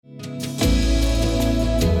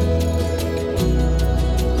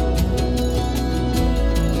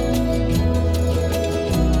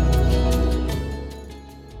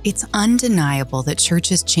It's undeniable that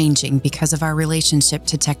church is changing because of our relationship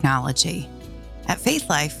to technology. At Faith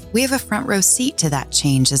Life, we have a front row seat to that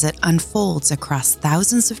change as it unfolds across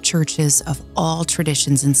thousands of churches of all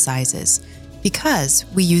traditions and sizes, because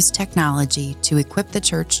we use technology to equip the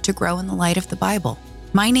church to grow in the light of the Bible.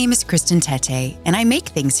 My name is Kristen Tete, and I make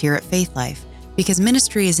things here at Faith Life because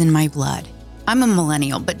ministry is in my blood. I'm a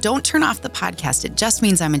millennial, but don't turn off the podcast. It just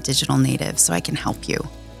means I'm a digital native, so I can help you.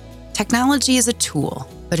 Technology is a tool,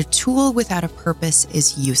 but a tool without a purpose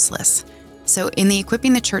is useless. So in the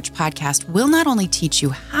Equipping the Church podcast, we'll not only teach you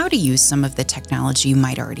how to use some of the technology you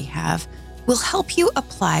might already have, we'll help you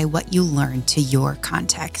apply what you learn to your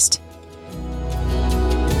context.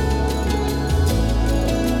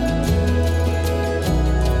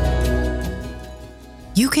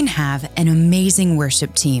 You can have an amazing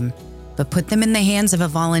worship team, but put them in the hands of a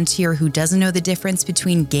volunteer who doesn't know the difference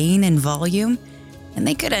between gain and volume, and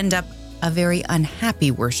they could end up a very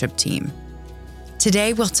unhappy worship team.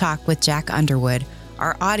 Today, we'll talk with Jack Underwood,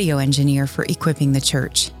 our audio engineer for Equipping the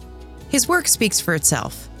Church. His work speaks for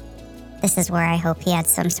itself. This is where I hope he had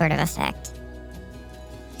some sort of effect.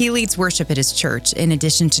 He leads worship at his church in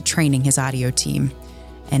addition to training his audio team.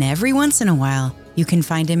 And every once in a while, you can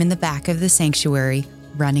find him in the back of the sanctuary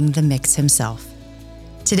running the mix himself.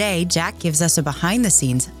 Today, Jack gives us a behind the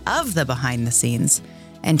scenes of the behind the scenes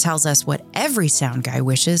and tells us what every sound guy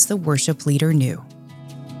wishes the worship leader knew.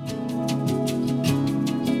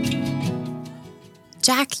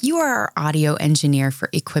 Jack, you are our audio engineer for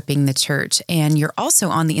Equipping the Church, and you're also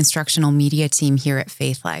on the instructional media team here at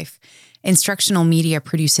Faith Life. Instructional media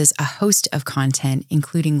produces a host of content,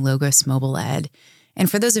 including Logos Mobile Ed. And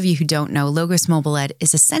for those of you who don't know, Logos Mobile Ed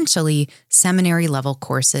is essentially seminary-level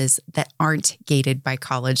courses that aren't gated by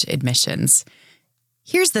college admissions.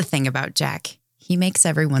 Here's the thing about Jack. He makes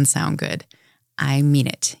everyone sound good. I mean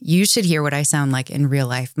it. You should hear what I sound like in real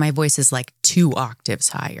life. My voice is like 2 octaves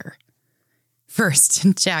higher. First,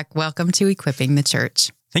 Jack, welcome to Equipping the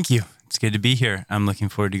Church. Thank you. It's good to be here. I'm looking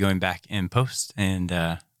forward to going back in post and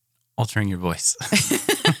altering your voice.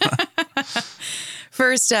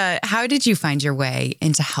 First, how did you find your way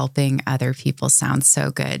into helping other people sound so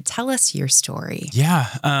good? Tell us your story. Yeah.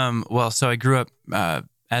 So I grew up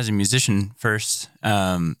as a musician first,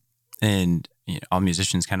 and all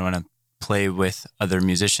musicians kind of want to play with other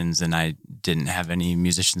musicians, and I didn't have any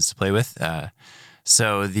musicians to play with.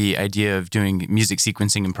 So the idea of doing music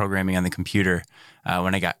sequencing and programming on the computer,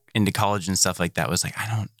 when I got into college and stuff like that, was like, I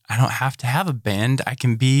don't have to have a band. I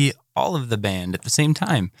can be all of the band at the same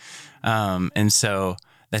time. And so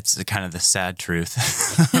that's kind of the sad truth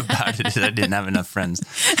about it, is I didn't have enough friends.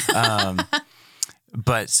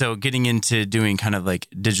 But so getting into doing kind of like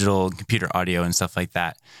digital computer audio and stuff like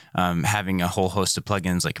that, having a whole host of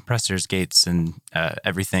plugins like compressors, gates, and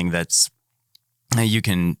everything that's you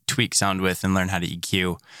can tweak sound with and learn how to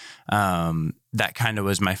EQ. That kind of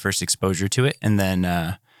was my first exposure to it. And then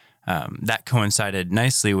that coincided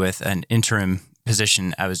nicely with an interim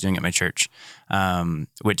position I was doing at my church,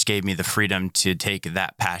 which gave me the freedom to take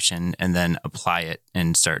that passion and then apply it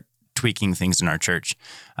and start tweaking things in our church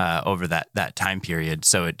over that time period.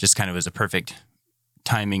 So it just kind of was a perfect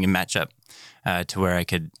timing and matchup to where I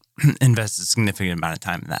could invest a significant amount of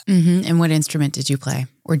time in that. Mm-hmm. And what instrument did you play,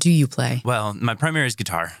 or do you play? Well, my primary is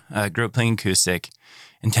guitar. I grew up playing acoustic,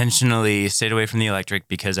 intentionally stayed away from the electric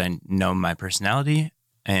because I know my personality.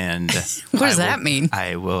 And what does that mean?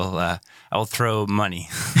 I will throw money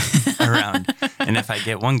around. And if I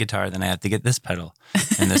get one guitar, then I have to get this pedal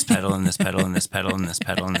and this pedal and this pedal and this pedal and this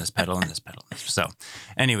pedal and this pedal and this pedal. So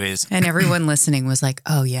anyways. And everyone listening was like,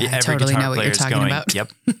 oh yeah, I totally know what you're talking about.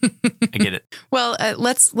 Yep, I get it. Well,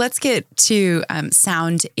 let's get to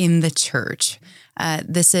sound in the church.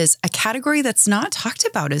 This is a category that's not talked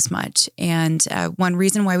about as much. And one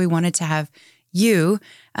reason why we wanted to have you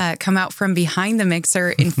come out from behind the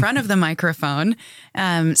mixer in front of the microphone.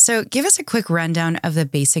 So give us a quick rundown of the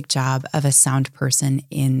basic job of a sound person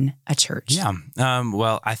in a church. Yeah.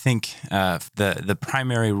 Well, I think the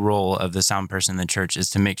primary role of the sound person in the church is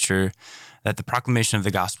to make sure that the proclamation of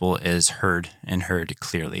the gospel is heard and heard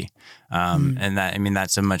clearly. And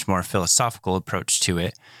that's a much more philosophical approach to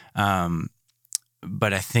it.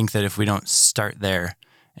 But I think that if we don't start there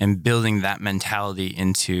and building that mentality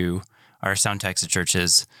into our sound techs at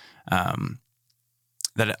churches, that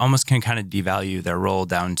it almost can kind of devalue their role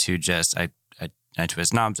down to just, I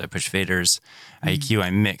twist knobs, I push faders, I EQ,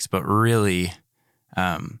 I mix. But really,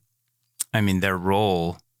 their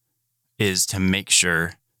role is to make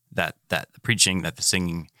sure that the preaching, that the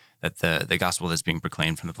singing, that the gospel that's being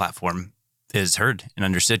proclaimed from the platform is heard and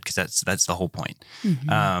understood, because that's the whole point.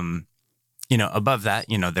 Mm-hmm. above that,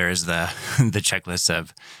 there is the the checklist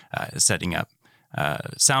of setting up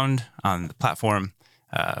sound on the platform,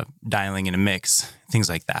 dialing in a mix, things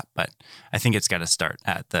like that. But I think it's got to start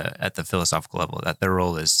at the philosophical level, that their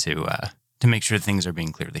role is to make sure things are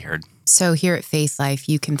being clearly heard. So here at Faith Life,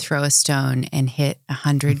 you can throw a stone and hit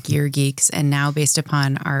 100 gear geeks. And now, based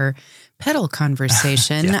upon our pedal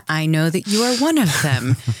conversation, I know that you are one of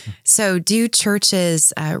them. So do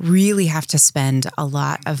churches really have to spend a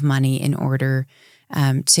lot of money in order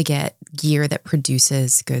to get gear that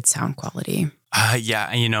produces good sound quality?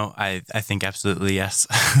 I think absolutely yes,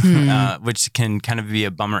 which can kind of be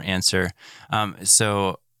a bummer answer.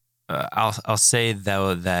 I'll say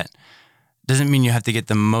though that doesn't mean you have to get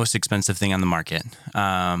the most expensive thing on the market.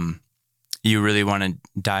 You really want to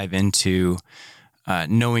dive into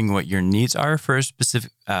knowing what your needs are for a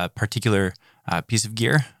specific particular piece of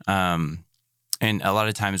gear. And a lot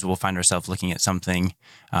of times we'll find ourselves looking at something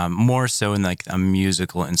more so in like a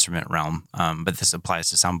musical instrument realm, but this applies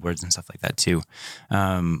to soundboards and stuff like that too,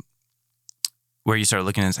 where you start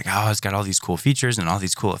looking and it's like, oh, it's got all these cool features and all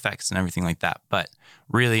these cool effects and everything like that. But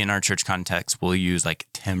really in our church context, we'll use like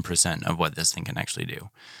 10% of what this thing can actually do.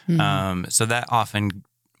 Mm-hmm. So that often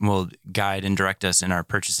will guide and direct us in our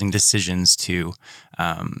purchasing decisions to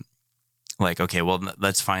okay, well,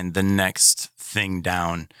 let's find the next thing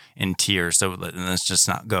down in tier. So let's just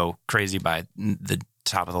not go crazy by the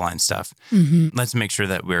top of the line stuff. Mm-hmm. Let's make sure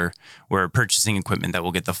that we're purchasing equipment that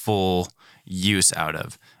we'll get the full use out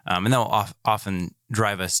of. And that will often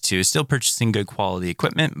drive us to still purchasing good quality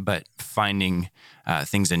equipment, but finding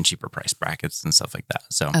things in cheaper price brackets and stuff like that.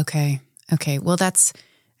 So Okay. Well,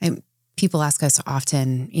 people ask us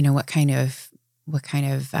often, what kind of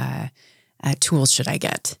tools should I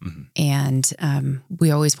get? Mm-hmm. And we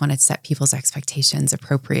always want to set people's expectations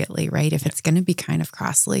appropriately, right? If it's going to be kind of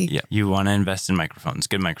costly. Yeah, you want to invest in microphones,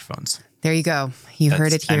 good microphones. There you go. You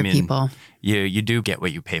heard it here, people. You do get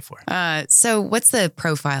what you pay for. So what's the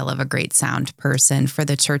profile of a great sound person for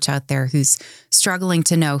the church out there who's struggling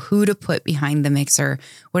to know who to put behind the mixer?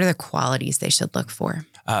 What are the qualities they should look for?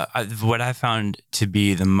 What I found to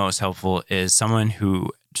be the most helpful is someone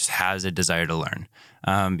who just has a desire to learn.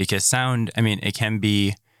 Because sound, it can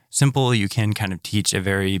be simple. You can kind of teach a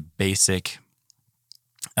very basic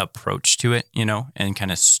approach to it, and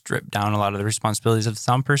kind of strip down a lot of the responsibilities of the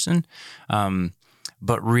sound person.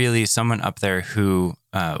 But really someone up there who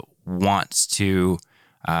wants to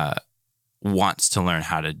learn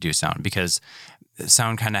how to do sound, because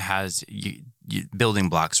sound kind of has building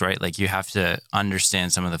blocks, right? Like you have to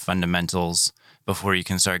understand some of the fundamentals before you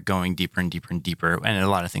can start going deeper and deeper and deeper. And a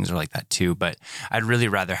lot of things are like that too. But I'd really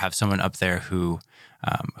rather have someone up there who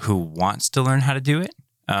wants to learn how to do it,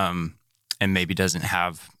 and maybe doesn't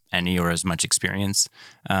have any or as much experience,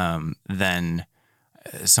 than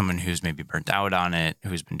someone who's maybe burnt out on it,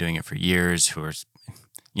 who's been doing it for years, who are,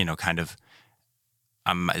 kind of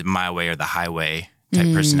my way or the highway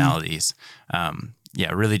type personalities.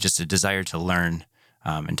 Really just a desire to learn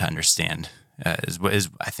and to understand is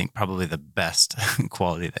I think probably the best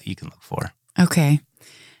quality that you can look for. Okay.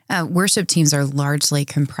 Worship teams are largely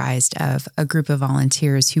comprised of a group of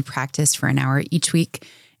volunteers who practice for an hour each week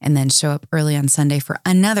and then show up early on Sunday for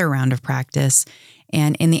another round of practice.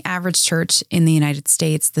 And in the average church in the United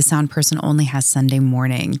States, the sound person only has Sunday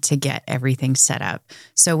morning to get everything set up.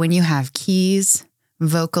 So when you have keys,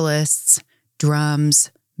 vocalists,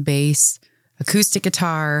 drums, bass, acoustic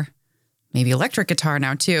guitar, maybe electric guitar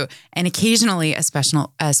now too, and occasionally a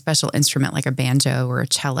special instrument like a banjo or a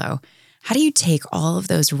cello, how do you take all of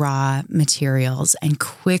those raw materials and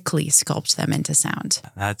quickly sculpt them into sound?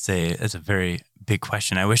 That's a very big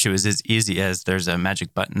question. I wish it was as easy as there's a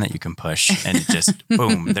magic button that you can push and it just,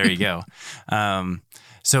 boom, there you go.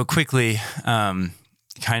 So quickly,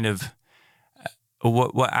 kind of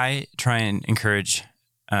what I try and encourage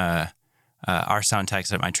our sound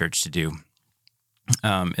techs at my church to do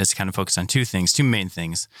is kind of focus on two main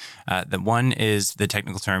things. The one is the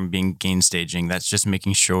technical term being gain staging. That's just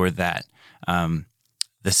making sure that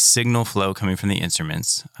the signal flow coming from the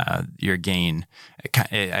instruments, your gain,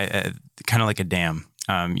 kind of like a dam.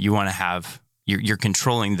 You want to have, you're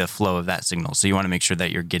controlling the flow of that signal. So you want to make sure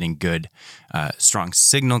that you're getting good, strong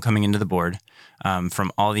signal coming into the board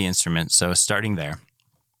from all the instruments. So starting there.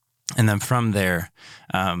 And then from there,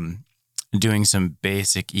 doing some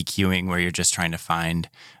basic EQing where you're just trying to find,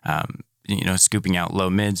 scooping out low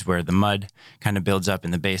mids where the mud kind of builds up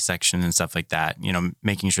in the bass section and stuff like that,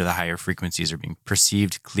 making sure the higher frequencies are being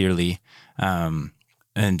perceived clearly.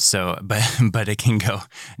 And so, but it can go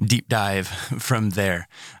deep dive from there.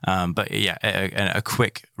 A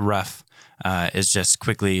quick rough is just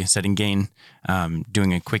quickly setting gain,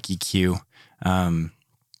 doing a quick EQ, And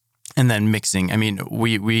then mixing. I mean,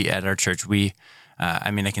 we at our church,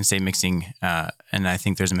 I can say mixing, and I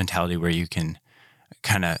think there's a mentality where you can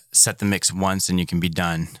kind of set the mix once and you can be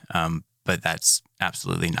done. But that's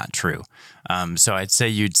absolutely not true. So I'd say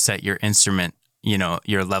you'd set your instrument,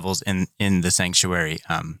 your levels in the sanctuary,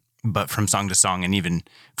 but from song to song and even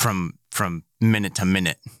from minute to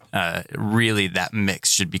minute, really that mix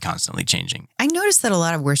should be constantly changing. I noticed that a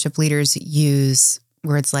lot of worship leaders use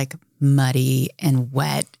words like muddy and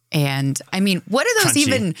wet. And I mean, what are those crunchy.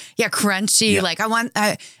 Even? Yeah, crunchy. Yep. Like I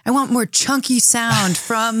want more chunky sound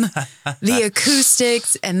from the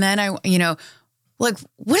acoustics. And then like,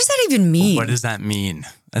 what does that even mean? What does that mean?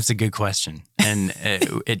 That's a good question. And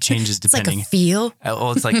it changes depending. It's like a feel.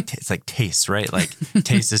 Well, it's like taste, right? Like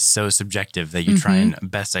taste is so subjective that you try and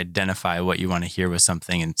best identify what you want to hear with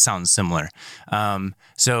something and sounds similar.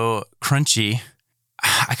 So crunchy,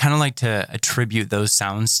 I kind of like to attribute those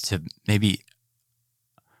sounds to maybe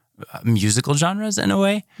musical genres in a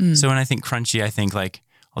way. So when I think crunchy, I think like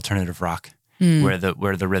alternative rock, where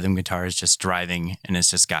the rhythm guitar is just driving and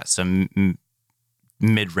it's just got some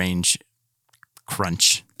mid-range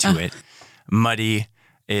crunch to it. Muddy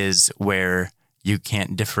is where you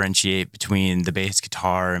can't differentiate between the bass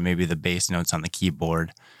guitar and maybe the bass notes on the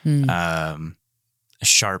keyboard.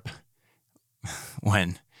 Sharp,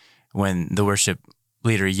 when the worship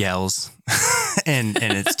leader yells and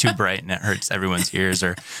it's too bright and it hurts everyone's ears,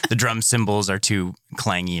 or the drum cymbals are too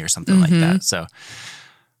clangy or something like that. So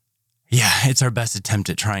yeah, it's our best attempt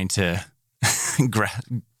at trying to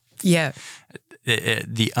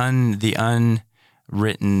the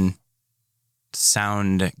unwritten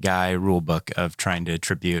sound guy rule book of trying to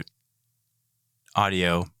attribute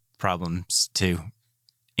audio problems to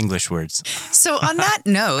English words. So on that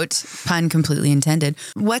note, pun completely intended,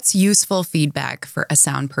 what's useful feedback for a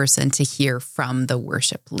sound person to hear from the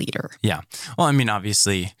worship leader? Yeah. Well, I mean,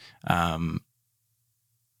 obviously, a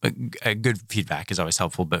good feedback is always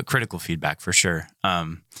helpful, but critical feedback for sure.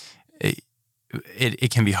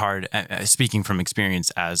 It can be hard, speaking from experience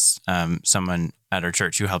as someone at our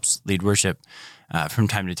church who helps lead worship from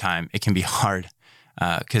time to time, it can be hard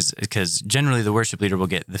because generally the worship leader will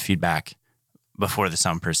get the feedback before the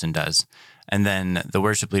sound person does. And then the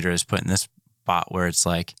worship leader is put in this spot where it's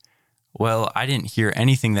like, well, I didn't hear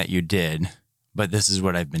anything that you did, but this is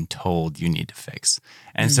what I've been told you need to fix.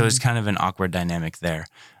 And so it's kind of an awkward dynamic there.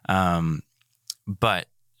 But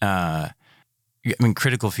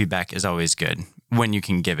critical feedback is always good when you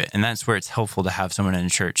can give it. And that's where it's helpful to have someone in a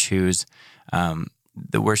church who's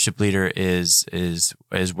the worship leader is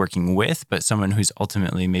working with, but someone who's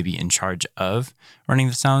ultimately maybe in charge of running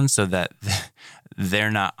the sound, so that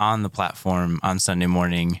they're not on the platform on Sunday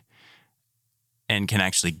morning and can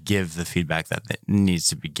actually give the feedback that needs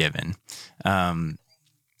to be given.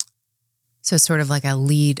 So sort of like a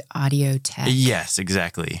lead audio tech. Yes,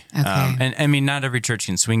 exactly. Okay. And I mean, not every church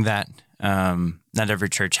can swing that. Not every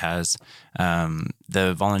church has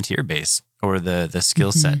the volunteer base or the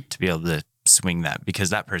skill set to be able to swing that, because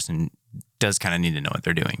that person does kind of need to know what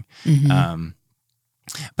they're doing.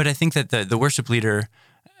 But I think that the worship leader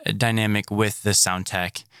dynamic with the sound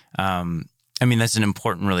tech, that's an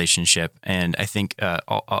important relationship. And I think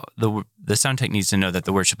the sound tech needs to know that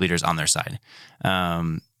the worship leader is on their side.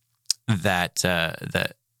 That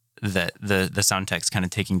the sound tech's kind of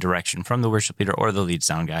taking direction from the worship leader or the lead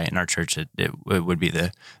sound guy. In our church, it would be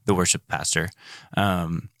the worship pastor,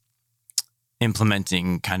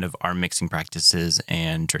 implementing kind of our mixing practices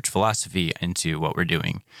and church philosophy into what we're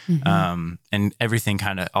doing. And everything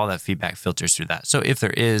kind of, all that feedback filters through that. So if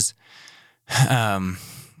there is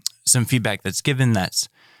some feedback that's given that's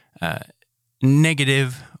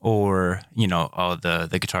negative, or,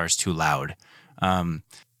 the guitar is too loud.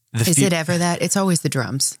 Is it ever that? It's always the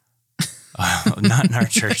drums. Not in our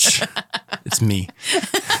church. It's me.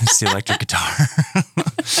 It's the electric guitar.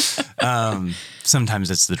 Sometimes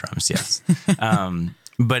it's the drums, yes.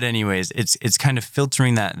 But anyways, it's kind of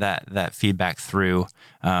filtering that feedback through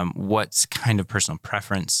what's kind of personal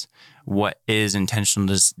preference, what is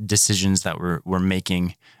intentional decisions that we're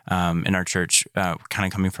making in our church, kind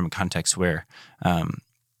of coming from a context where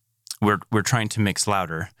we're trying to mix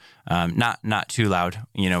louder, not too loud.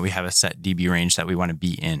 We have a set dB range that we want to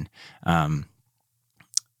be in,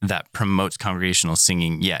 that promotes congregational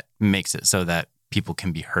singing, yet makes it so that people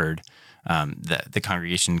can be heard, that the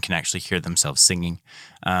congregation can actually hear themselves singing.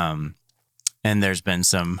 And there's been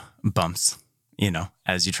some bumps,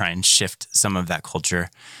 as you try and shift some of that culture,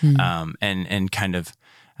 and kind of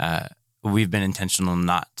we've been intentional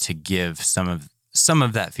not to give some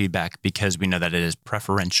of that feedback, because we know that it is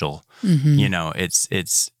preferential.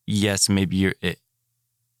 It's yes, maybe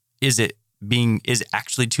is it is it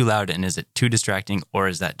actually too loud and is it too distracting, or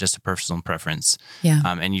is that just a personal preference? Yeah.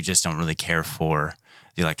 And you just don't really care for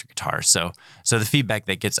the electric guitar. So the feedback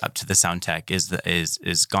that gets up to the sound tech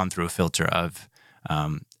is gone through a filter of,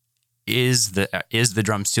 is the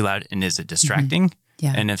drums too loud and is it distracting? Mm-hmm.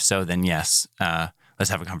 Yeah. And if so, then yes, let's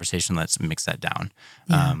have a conversation. Let's mix that down.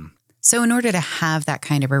 Yeah. So in order to have that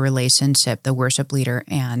kind of a relationship, the worship leader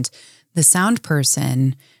and the sound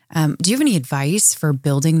person, do you have any advice for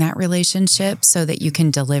building that relationship so that you can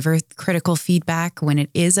deliver critical feedback when it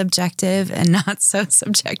is objective and not so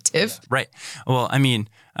subjective? Right. Well, I mean,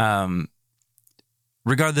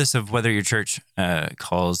 regardless of whether your church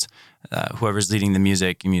calls whoever's leading the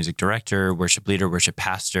music director, worship leader, worship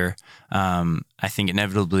pastor, I think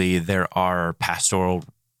inevitably there are pastoral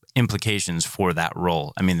implications for that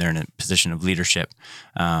role. I mean, they're in a position of leadership.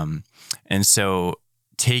 And so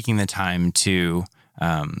taking the time to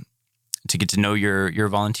get to know your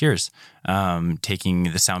volunteers, taking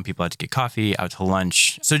the sound people out to get coffee, out to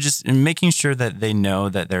lunch. So just making sure that they know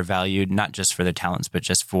that they're valued, not just for their talents, but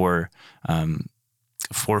just for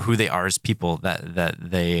who they are as people, that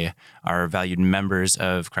they are valued members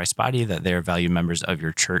of Christ's body, that they're valued members of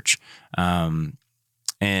your church,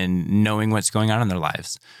 and knowing what's going on in their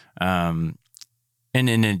lives, and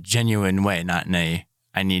in a genuine way, not in a,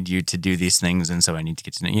 I need you to do these things, and so I need to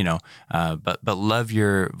get to know, but love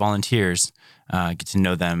your volunteers, get to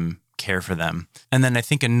know them, care for them. And then I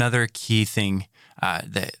think another key thing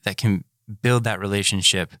that can build that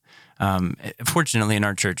relationship, fortunately in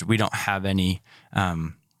our church, we don't have any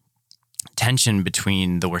tension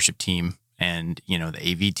between the worship team and,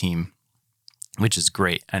 the AV team, which is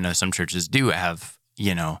great. I know some churches do have,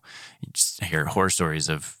 you just hear horror stories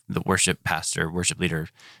of the worship pastor, worship leader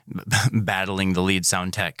battling the lead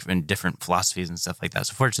sound tech and different philosophies and stuff like that.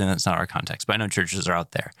 So fortunately, that's not our context, but I know churches are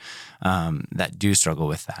out there that do struggle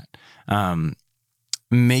with that.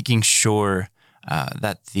 Making sure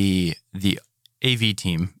that the AV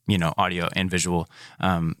team, audio and visual,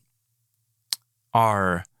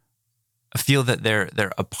 feel that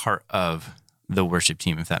they're a part of the worship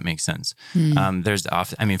team, if that makes sense. There's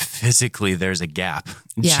often, physically there's a gap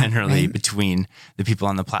generally between the people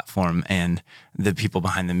on the platform and the people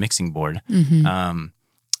behind the mixing board. Mm-hmm.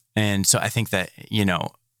 And so I think that,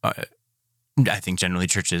 I think generally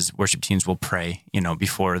churches, worship teams will pray,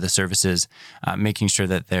 before the services, making sure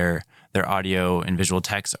that their audio and visual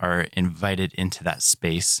techs are invited into that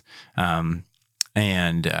space, and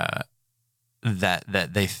that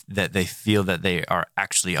they feel that they are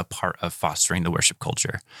actually a part of fostering the worship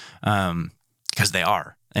culture, because they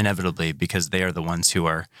are inevitably, because they are the ones who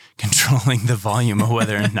are controlling the volume of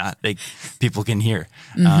whether or not people can hear.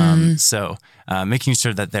 Mm-hmm. So making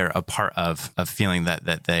sure that they're a part of feeling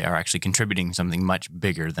that they are actually contributing something much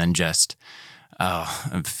bigger than just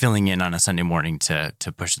filling in on a Sunday morning to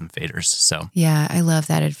push some faders. So yeah, I love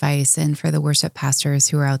that advice. And for the worship pastors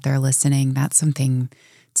who are out there listening, that's something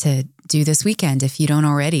to do this weekend if you don't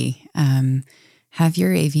already. Have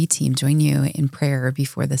your AV team join you in prayer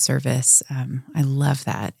before the service. I love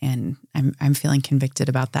that, and I'm feeling convicted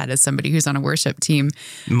about that as somebody who's on a worship team.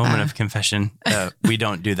 Moment of confession: we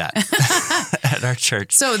don't do that at our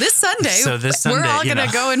church. So this Sunday, we're all going to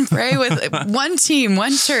go and pray with one team,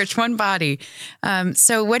 one church, one body.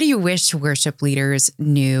 So, what do you wish worship leaders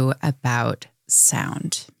knew about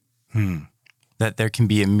sound? That there can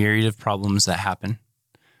be a myriad of problems that happen,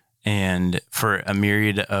 and for a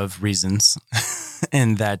myriad of reasons,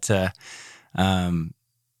 and that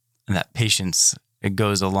patience, it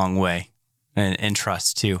goes a long way, and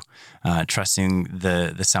trust too, trusting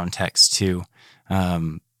the sound techs to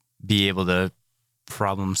be able to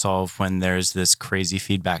problem solve when there's this crazy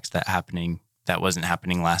feedback that wasn't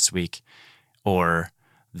happening last week, or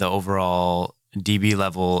the overall dB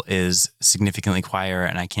level is significantly quieter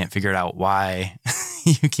and I can't figure it out why.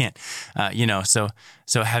 You can't,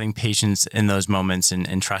 so having patience in those moments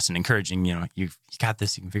and trust and encouraging, you got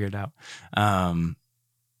this, you can figure it out.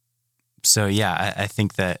 So yeah, I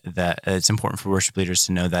think that it's important for worship leaders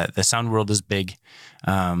to know that the sound world is big.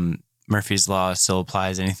 Murphy's Law still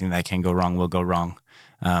applies. Anything that can go wrong will go wrong.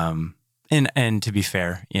 And to be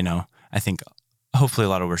fair, I think hopefully a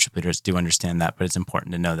lot of worship leaders do understand that, but it's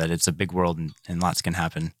important to know that it's a big world and lots can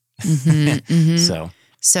happen. Mm-hmm, mm-hmm.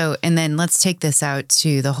 So, and then let's take this out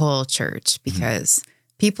to the whole church, because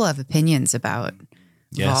people have opinions about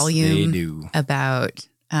volume, they do. About,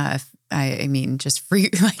 just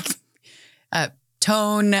free,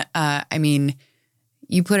 tone.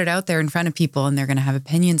 You put it out there in front of people and they're going to have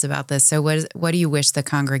opinions about this. So what do you wish the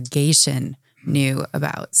congregation knew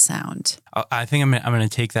about sound? I think I'm going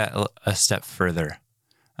to take that a step further.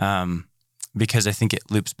 because I think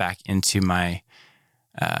it loops back into my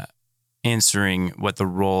answering what the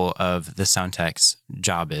role of the sound tech's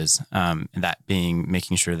job is, that being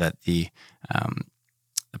making sure that the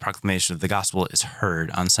proclamation of the gospel is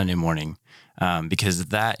heard on Sunday morning, because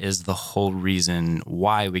that is the whole reason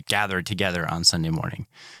why we gather together on Sunday morning,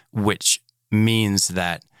 which means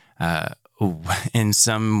that in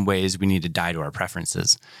some ways we need to die to our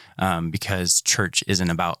preferences, because church isn't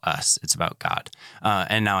about us, it's about God.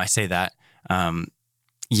 And now I say that,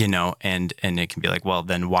 you know, and it can be like, well,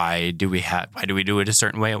 then why do we do it a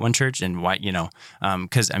certain way at one church? And why, you know,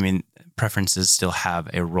 because I mean, preferences still have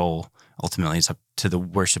a role. Ultimately, it's up to the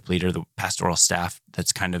worship leader, the pastoral staff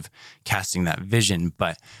that's kind of casting that vision.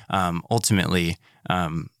 But ultimately,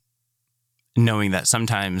 knowing that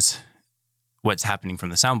sometimes what's happening from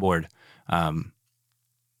the soundboard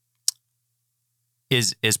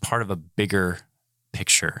is part of a bigger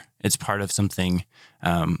picture. It's part of something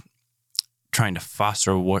trying to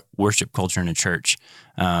foster worship culture in a church.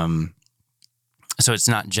 So it's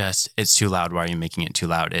not just, it's too loud, why are you making it too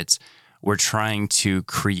loud? It's, we're trying to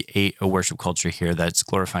create a worship culture here that's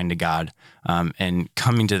glorifying to God. And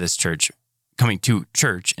coming to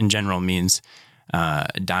church in general means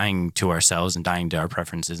dying to ourselves and dying to our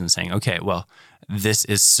preferences and saying, okay, well, this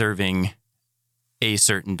is serving a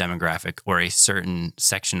certain demographic or a certain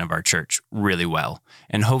section of our church really well.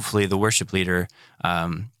 And hopefully the worship leader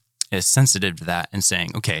is sensitive to that and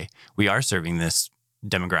saying, okay, we are serving this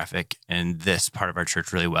demographic and this part of our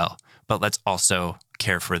church really well, but let's also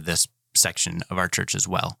care for this section of our church as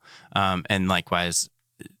well. And likewise,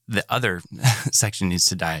 the other section needs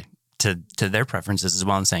to die to their preferences as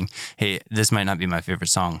well, and saying, hey, this might not be my favorite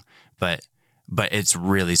song, but it's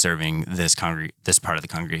really serving this part of the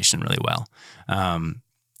congregation really well.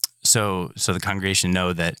 So the congregation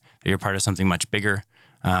know that you're part of something much bigger,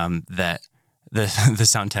 that the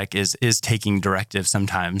sound tech is taking directives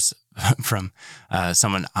sometimes from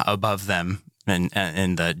someone above them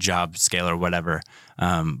in the job scale or whatever.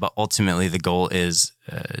 But ultimately the goal is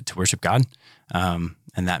to worship God. And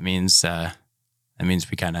that means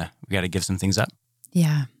we got to give some things up.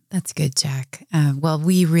 Yeah, that's good, Jack. Well,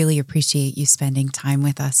 we really appreciate you spending time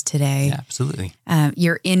with us today. Yeah, absolutely.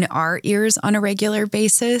 You're in our ears on a regular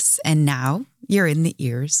basis, and now you're in the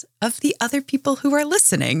ears of the other people who are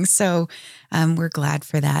listening. So we're glad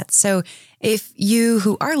for that. So if you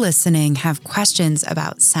who are listening have questions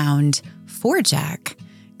about sound for Jack,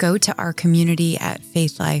 go to our community at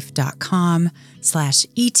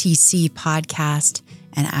faithlife.com/ETC podcast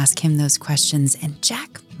and ask him those questions, and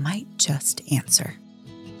Jack might just answer.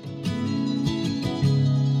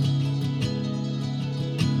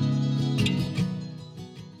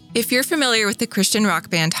 If you're familiar with the Christian rock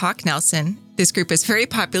band Hawk Nelson, this group was very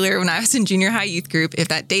popular when I was in junior high youth group, if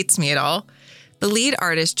that dates me at all. The lead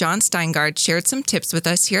artist, John Steingard, shared some tips with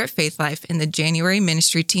us here at Faith Life in the January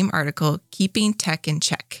ministry team article, Keeping Tech in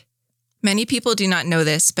Check. Many people do not know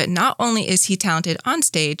this, but not only is he talented on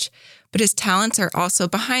stage, but his talents are also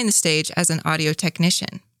behind the stage as an audio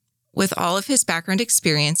technician. With all of his background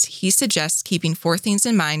experience, he suggests keeping 4 things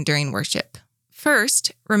in mind during worship.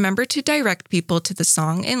 First, remember to direct people to the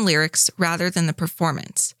song and lyrics rather than the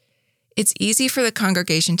performance. It's easy for the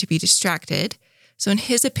congregation to be distracted, so in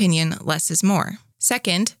his opinion, less is more.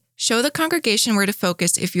 Second, show the congregation where to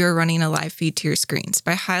focus if you are running a live feed to your screens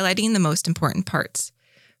by highlighting the most important parts.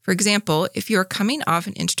 For example, if you are coming off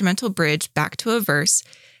an instrumental bridge back to a verse,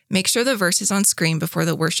 make sure the verse is on screen before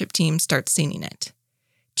the worship team starts singing it.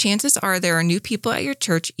 Chances are there are new people at your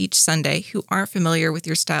church each Sunday who aren't familiar with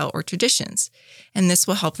your style or traditions, and this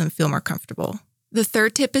will help them feel more comfortable. The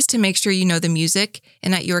third tip is to make sure you know the music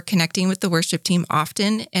and that you are connecting with the worship team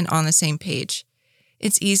often and on the same page.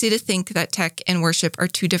 It's easy to think that tech and worship are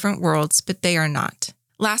 2 different worlds, but they are not.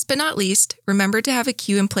 Last but not least, remember to have a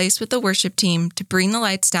cue in place with the worship team to bring the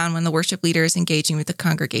lights down when the worship leader is engaging with the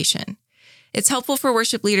congregation. It's helpful for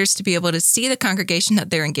worship leaders to be able to see the congregation that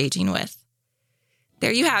they're engaging with.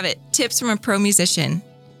 There you have it, tips from a pro musician.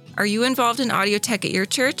 Are you involved in audio tech at your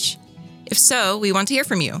church? If so, we want to hear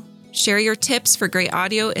from you. Share your tips for great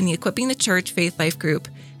audio in the Equipping the Church Faith Life group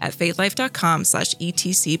at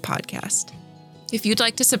faithlife.com/ETC podcast. If you'd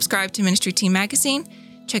like to subscribe to Ministry Team Magazine,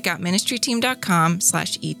 check out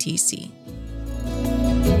ministryteam.com/ETC.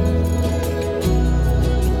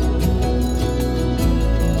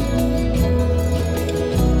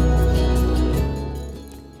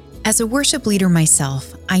 As a worship leader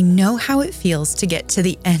myself, I know how it feels to get to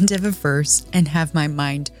the end of a verse and have my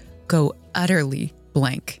mind go utterly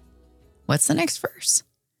blank. What's the next verse?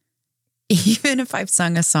 Even if I've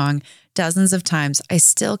sung a song dozens of times, I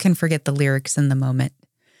still can forget the lyrics in the moment.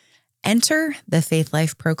 Enter the Faith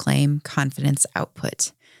Life Proclaim Confidence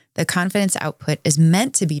Output. The confidence output is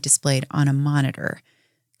meant to be displayed on a monitor.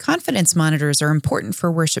 Confidence monitors are important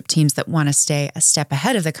for worship teams that want to stay a step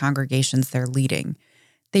ahead of the congregations they're leading.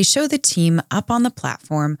 They show the team up on the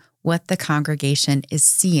platform what the congregation is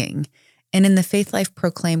seeing. And in the Faith Life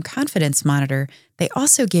Proclaim Confidence Monitor, they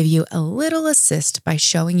also give you a little assist by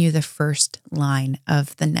showing you the first line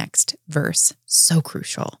of the next verse. So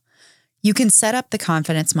crucial. You can set up the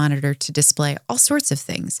Confidence Monitor to display all sorts of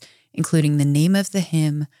things, including the name of the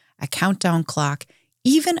hymn, a countdown clock,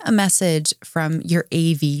 even a message from your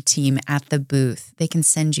AV team at the booth. They can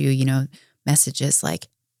send you, messages like,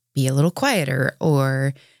 be a little quieter,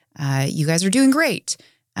 or you guys are doing great.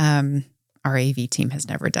 Our AV team has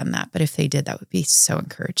never done that, but if they did, that would be so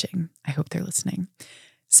encouraging. I hope they're listening.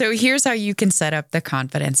 So here's how you can set up the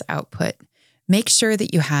confidence output. Make sure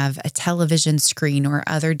that you have a television screen or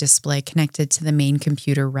other display connected to the main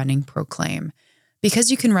computer running Proclaim. Because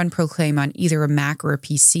you can run Proclaim on either a Mac or a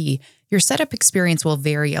PC, your setup experience will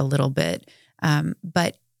vary a little bit.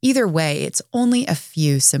 But either way, it's only a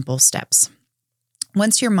few simple steps.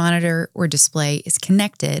 Once your monitor or display is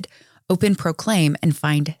connected, open Proclaim and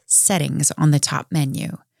find Settings on the top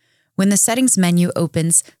menu. When the Settings menu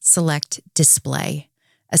opens, select Display.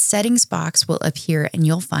 A settings box will appear and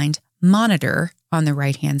you'll find Monitor on the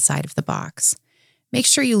right-hand side of the box. Make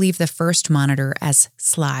sure you leave the first monitor as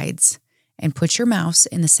Slides and put your mouse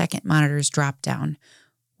in the second monitor's drop-down.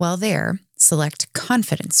 While there, select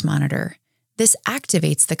Confidence Monitor. This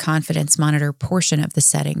activates the Confidence Monitor portion of the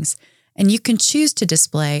settings, and you can choose to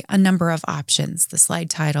display a number of options: the slide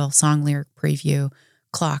title, song lyric preview,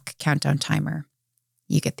 clock, countdown timer.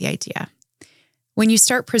 You get the idea. When you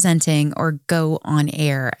start presenting, or go on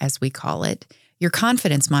air as we call it, your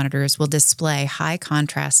confidence monitors will display high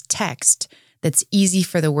contrast text that's easy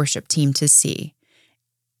for the worship team to see.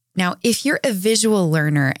 Now, if you're a visual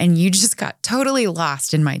learner and you just got totally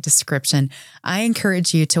lost in my description, I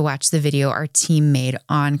encourage you to watch the video our team made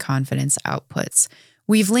on confidence outputs.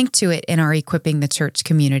 We've linked to it in our Equipping the Church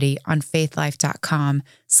community on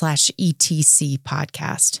faithlife.com/ETC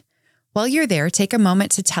podcast. While you're there, take a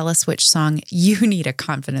moment to tell us which song you need a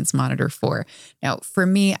confidence monitor for. Now, for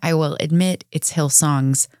me, I will admit it's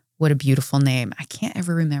Hillsong's What a Beautiful Name. I can't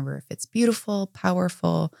ever remember if it's beautiful,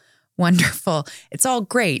 powerful, wonderful. It's all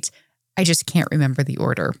great. I just can't remember the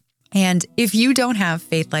order. And if you don't have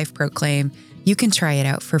Faith Life Proclaim, you can try it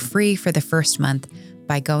out for free for the first month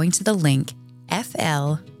by going to the link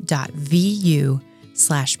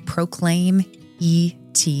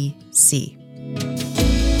fl.vu/proclaimetc.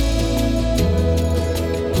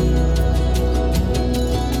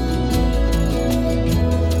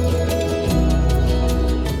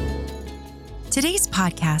 Today's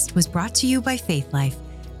podcast was brought to you by Faith Life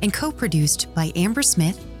and co-produced by Amber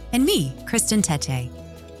Smith and me, Kristen Tete.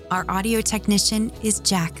 Our audio technician is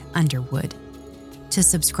Jack Underwood. To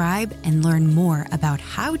subscribe and learn more about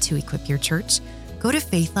how to equip your church, go to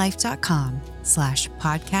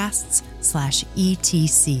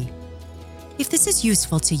faithlife.com/podcasts/ETC. If this is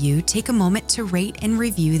useful to you, take a moment to rate and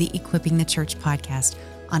review the Equipping the Church podcast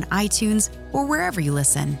on iTunes or wherever you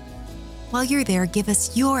listen. While you're there, give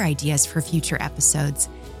us your ideas for future episodes.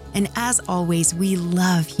 And as always, we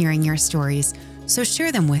love hearing your stories, so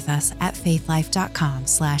share them with us at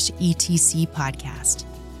faithlife.com/ETC podcast.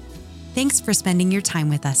 Thanks for spending your time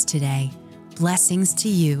with us today. Blessings to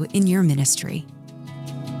you in your ministry.